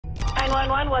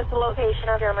911, what's the location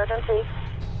of your emergency?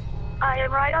 I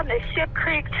am right on the Ship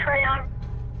Creek Trail.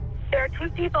 There are two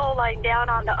people lying down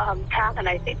on the path, and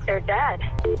I think they're dead.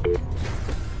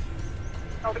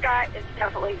 Oh, the guy is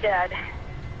definitely dead.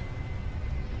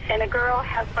 And the girl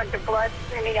has a bunch of blood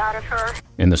streaming out of her.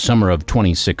 In the summer of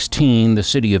 2016, the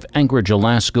city of Anchorage,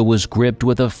 Alaska was gripped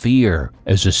with a fear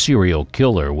as a serial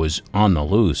killer was on the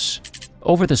loose.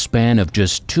 Over the span of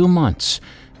just 2 months,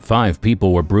 5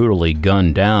 people were brutally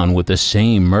gunned down with the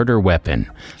same murder weapon.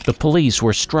 The police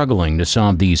were struggling to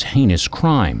solve these heinous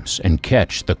crimes and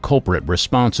catch the culprit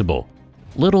responsible.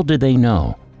 Little did they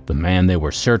know, the man they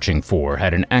were searching for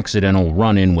had an accidental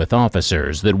run-in with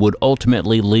officers that would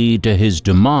ultimately lead to his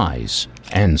demise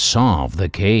and solve the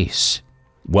case.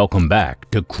 Welcome back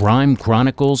to Crime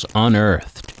Chronicles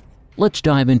Unearthed. Let's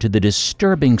dive into the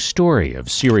disturbing story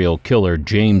of serial killer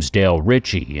James Dale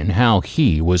Ritchie and how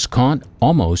he was caught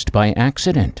almost by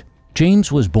accident.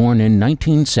 James was born in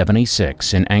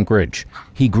 1976 in Anchorage.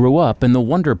 He grew up in the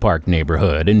Wonder Park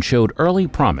neighborhood and showed early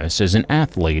promise as an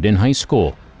athlete in high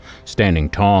school. Standing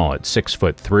tall at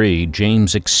 6'3",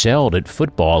 James excelled at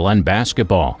football and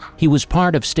basketball. He was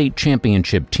part of state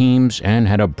championship teams and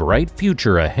had a bright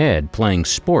future ahead playing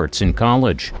sports in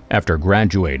college. After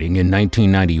graduating in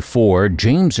 1994,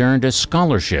 James earned a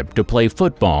scholarship to play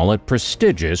football at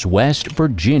prestigious West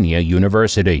Virginia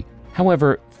University.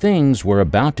 However, things were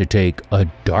about to take a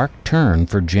dark turn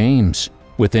for James.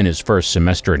 Within his first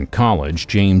semester in college,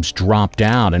 James dropped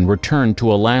out and returned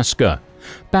to Alaska.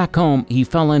 Back home, he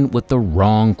fell in with the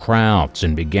wrong crowds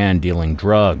and began dealing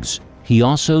drugs. He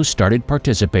also started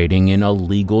participating in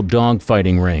illegal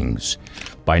dogfighting rings.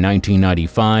 By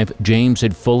 1995, James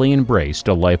had fully embraced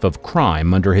a life of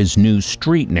crime under his new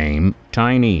street name,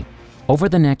 Tiny. Over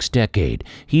the next decade,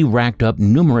 he racked up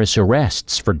numerous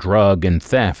arrests for drug and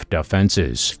theft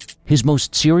offenses. His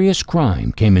most serious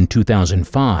crime came in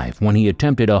 2005 when he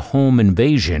attempted a home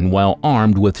invasion while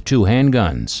armed with 2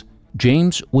 handguns.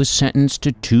 James was sentenced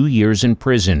to 2 years in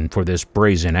prison for this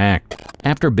brazen act.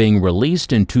 After being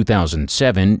released in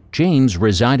 2007, James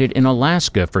resided in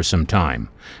Alaska for some time.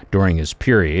 During his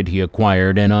period, he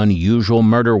acquired an unusual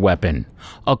murder weapon,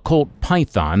 a Colt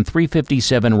Python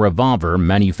 .357 revolver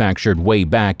manufactured way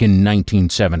back in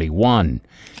 1971.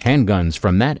 Handguns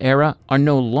from that era are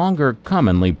no longer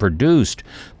commonly produced.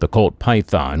 The Colt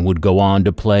Python would go on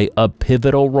to play a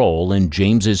pivotal role in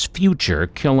James's future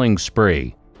killing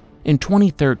spree. In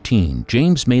 2013,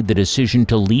 James made the decision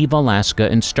to leave Alaska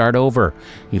and start over.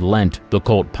 He lent the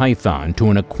Colt Python to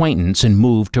an acquaintance and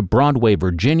moved to Broadway,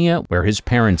 Virginia, where his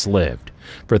parents lived.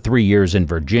 For 3 years in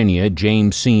Virginia,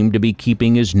 James seemed to be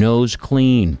keeping his nose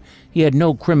clean. He had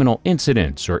no criminal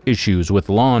incidents or issues with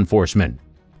law enforcement.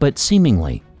 But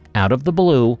seemingly, out of the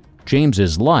blue,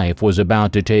 James's life was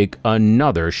about to take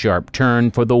another sharp turn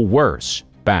for the worse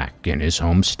back in his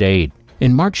home state.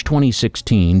 In March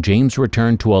 2016, James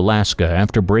returned to Alaska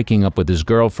after breaking up with his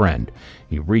girlfriend.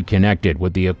 He reconnected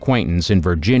with the acquaintance in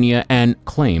Virginia and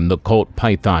claimed the Colt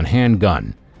Python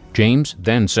handgun. James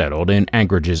then settled in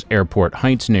Anchorage's Airport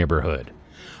Heights neighborhood.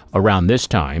 Around this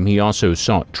time, he also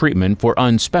sought treatment for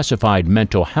unspecified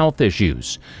mental health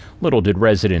issues. Little did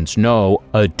residents know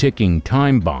a ticking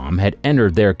time bomb had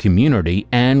entered their community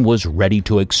and was ready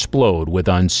to explode with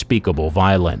unspeakable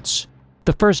violence.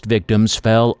 The first victims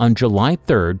fell on July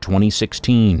 3,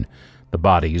 2016. The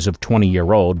bodies of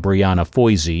 20-year-old Brianna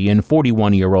Foisey and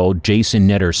 41-year-old Jason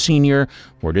Netter Sr.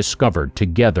 were discovered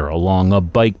together along a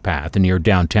bike path near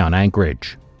downtown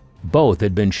Anchorage. Both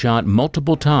had been shot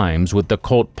multiple times with the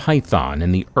Colt Python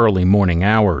in the early morning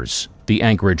hours. The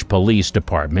Anchorage Police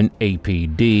Department,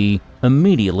 APD,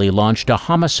 immediately launched a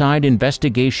homicide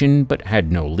investigation but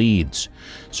had no leads.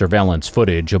 Surveillance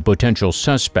footage of potential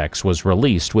suspects was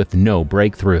released with no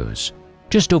breakthroughs.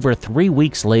 Just over 3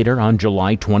 weeks later, on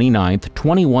July 29th,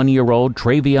 21-year-old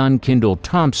Travion Kendall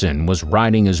Thompson was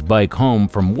riding his bike home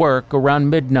from work around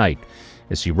midnight.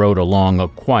 As he rode along a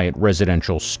quiet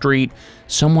residential street,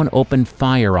 someone opened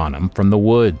fire on him from the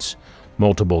woods.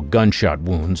 Multiple gunshot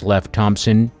wounds left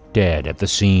Thompson dead at the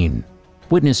scene.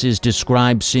 Witnesses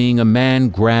described seeing a man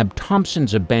grab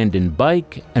Thompson's abandoned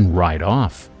bike and ride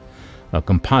off. A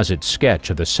composite sketch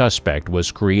of the suspect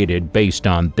was created based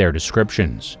on their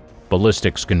descriptions.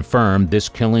 Ballistics confirmed this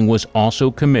killing was also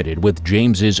committed with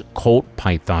James's Colt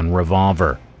Python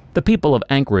revolver. The people of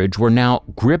Anchorage were now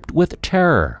gripped with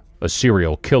terror. A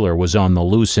serial killer was on the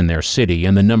loose in their city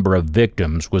and the number of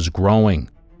victims was growing.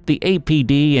 The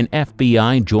APD and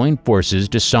FBI joined forces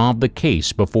to solve the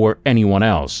case before anyone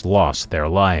else lost their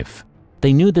life.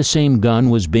 They knew the same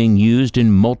gun was being used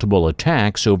in multiple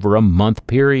attacks over a month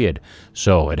period,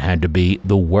 so it had to be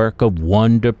the work of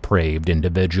one depraved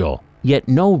individual. Yet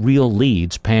no real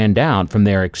leads panned out from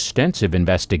their extensive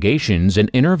investigations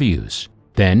and interviews.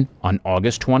 Then, on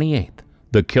August 28th,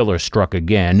 the killer struck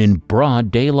again in broad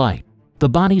daylight. The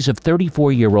bodies of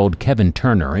 34-year-old Kevin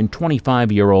Turner and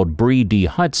 25-year-old Bree D.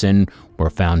 Hudson were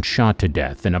found shot to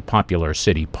death in a popular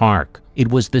city park. It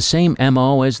was the same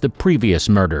MO as the previous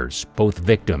murders, both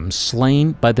victims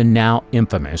slain by the now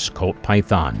infamous Colt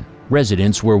Python.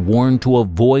 Residents were warned to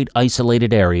avoid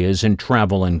isolated areas and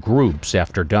travel in groups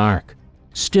after dark.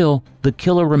 Still, the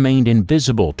killer remained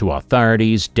invisible to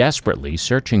authorities desperately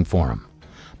searching for him.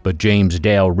 But James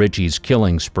Dale Ritchie's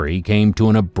killing spree came to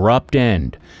an abrupt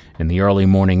end in the early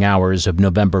morning hours of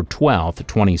November 12,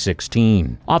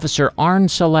 2016. Officer Arn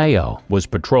Saleo was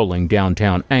patrolling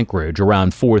downtown Anchorage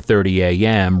around 4:30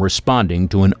 a.m. responding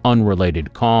to an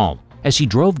unrelated call. As he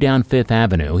drove down Fifth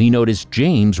Avenue, he noticed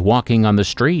James walking on the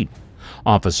street.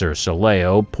 Officer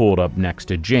Saleo pulled up next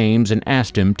to James and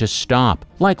asked him to stop,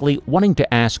 likely wanting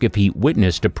to ask if he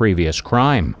witnessed a previous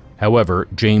crime. However,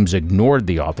 James ignored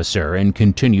the officer and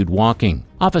continued walking.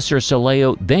 Officer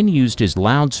Saleo then used his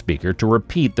loudspeaker to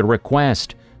repeat the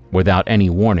request. Without any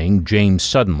warning, James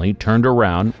suddenly turned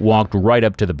around, walked right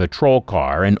up to the patrol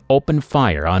car, and opened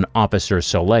fire on Officer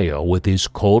Saleo with his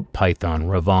Colt Python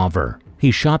revolver.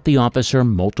 He shot the officer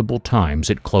multiple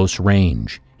times at close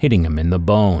range, hitting him in the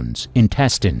bones,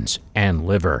 intestines, and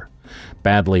liver.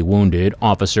 Badly wounded,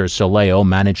 Officer Saleo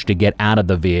managed to get out of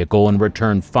the vehicle and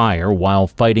return fire while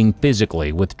fighting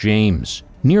physically with James.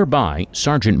 Nearby,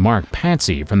 Sergeant Mark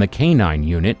Patsy from the K-9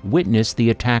 unit witnessed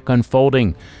the attack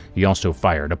unfolding. He also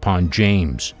fired upon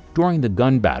James. During the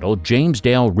gun battle, James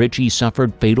Dale Ritchie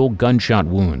suffered fatal gunshot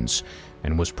wounds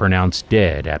and was pronounced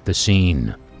dead at the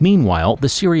scene. Meanwhile, the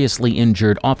seriously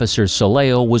injured Officer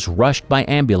Saleo was rushed by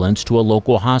ambulance to a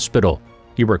local hospital.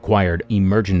 He required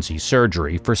emergency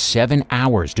surgery for 7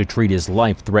 hours to treat his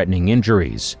life-threatening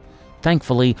injuries.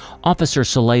 Thankfully, Officer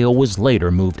Saleo was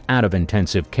later moved out of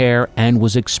intensive care and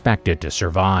was expected to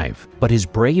survive. But his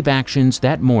brave actions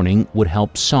that morning would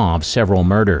help solve several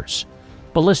murders.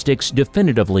 Ballistics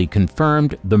definitively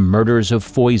confirmed the murders of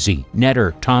Foisey,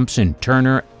 Netter, Thompson,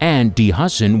 Turner, and D.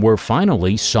 Hudson were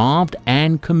finally solved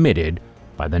and committed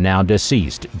by the now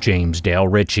deceased James Dale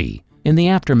Ritchie. In the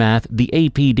aftermath, the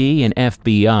APD and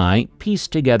FBI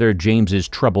pieced together James's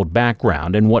troubled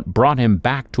background and what brought him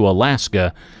back to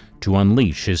Alaska to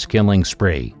unleash his killing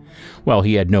spree. While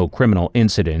he had no criminal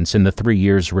incidents in the 3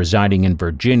 years residing in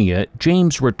Virginia,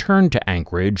 James returned to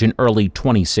Anchorage in early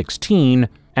 2016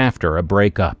 after a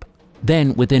breakup.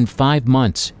 Then, within 5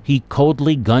 months, he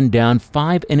coldly gunned down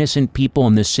 5 innocent people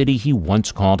in the city he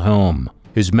once called home.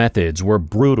 His methods were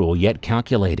brutal yet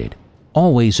calculated,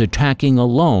 always attacking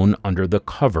alone under the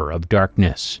cover of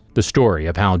darkness. The story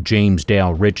of how James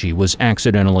Dale Ritchie was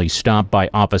accidentally stopped by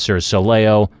Officer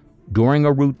Saleo during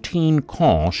a routine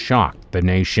call shocked the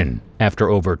nation. After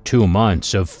over 2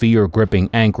 months of fear-gripping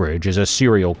Anchorage as a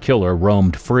serial killer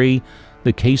roamed free,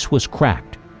 the case was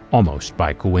cracked, almost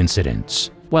by coincidence.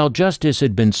 While justice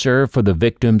had been served for the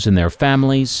victims and their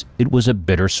families, it was a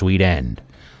bittersweet end.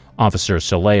 Officer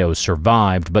Saleo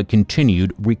survived but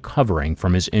continued recovering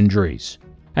from his injuries,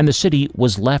 and the city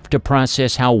was left to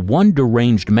process how one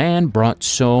deranged man brought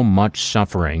so much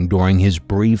suffering during his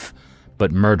brief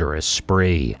but murderous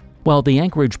spree. While the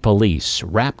Anchorage police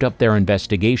wrapped up their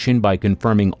investigation by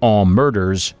confirming all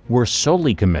murders were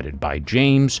solely committed by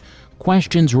James,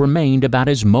 questions remained about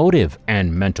his motive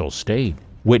and mental state.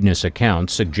 Witness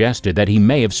accounts suggested that he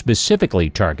may have specifically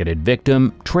targeted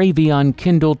victim Travion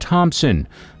Kendall Thompson,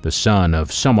 the son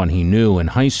of someone he knew in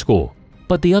high school.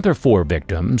 But the other 4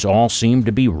 victims all seemed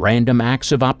to be random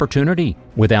acts of opportunity.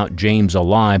 Without James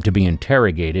alive to be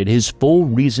interrogated, his full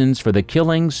reasons for the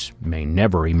killings may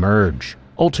never emerge.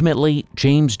 Ultimately,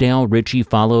 James Dale Ritchie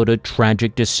followed a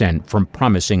tragic descent from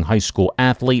promising high school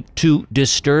athlete to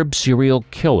disturbed serial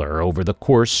killer over the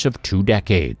course of 2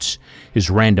 decades.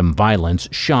 His random violence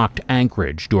shocked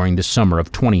Anchorage during the summer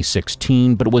of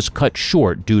 2016, but was cut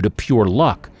short due to pure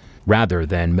luck rather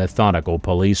than methodical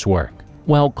police work.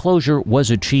 While closure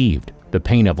was achieved, the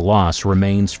pain of loss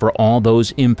remains for all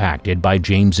those impacted by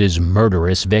James's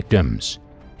murderous victims.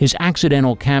 His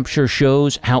accidental capture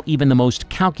shows how even the most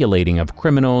calculating of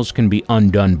criminals can be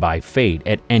undone by fate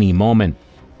at any moment.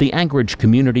 The Anchorage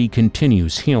community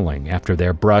continues healing after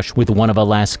their brush with one of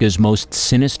Alaska's most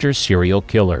sinister serial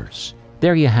killers.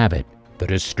 There you have it, the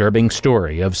disturbing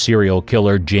story of serial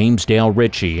killer James Dale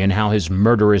Ritchie and how his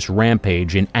murderous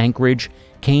rampage in Anchorage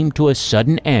came to a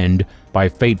sudden end by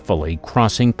fatefully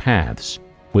crossing paths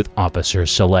with Officer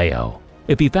Saleo.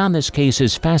 If you found this case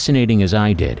as fascinating as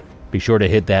I did, be sure to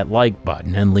hit that like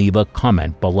button and leave a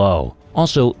comment below.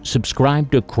 Also,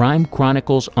 subscribe to Crime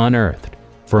Chronicles Unearthed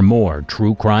for more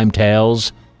true crime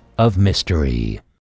tales of mystery.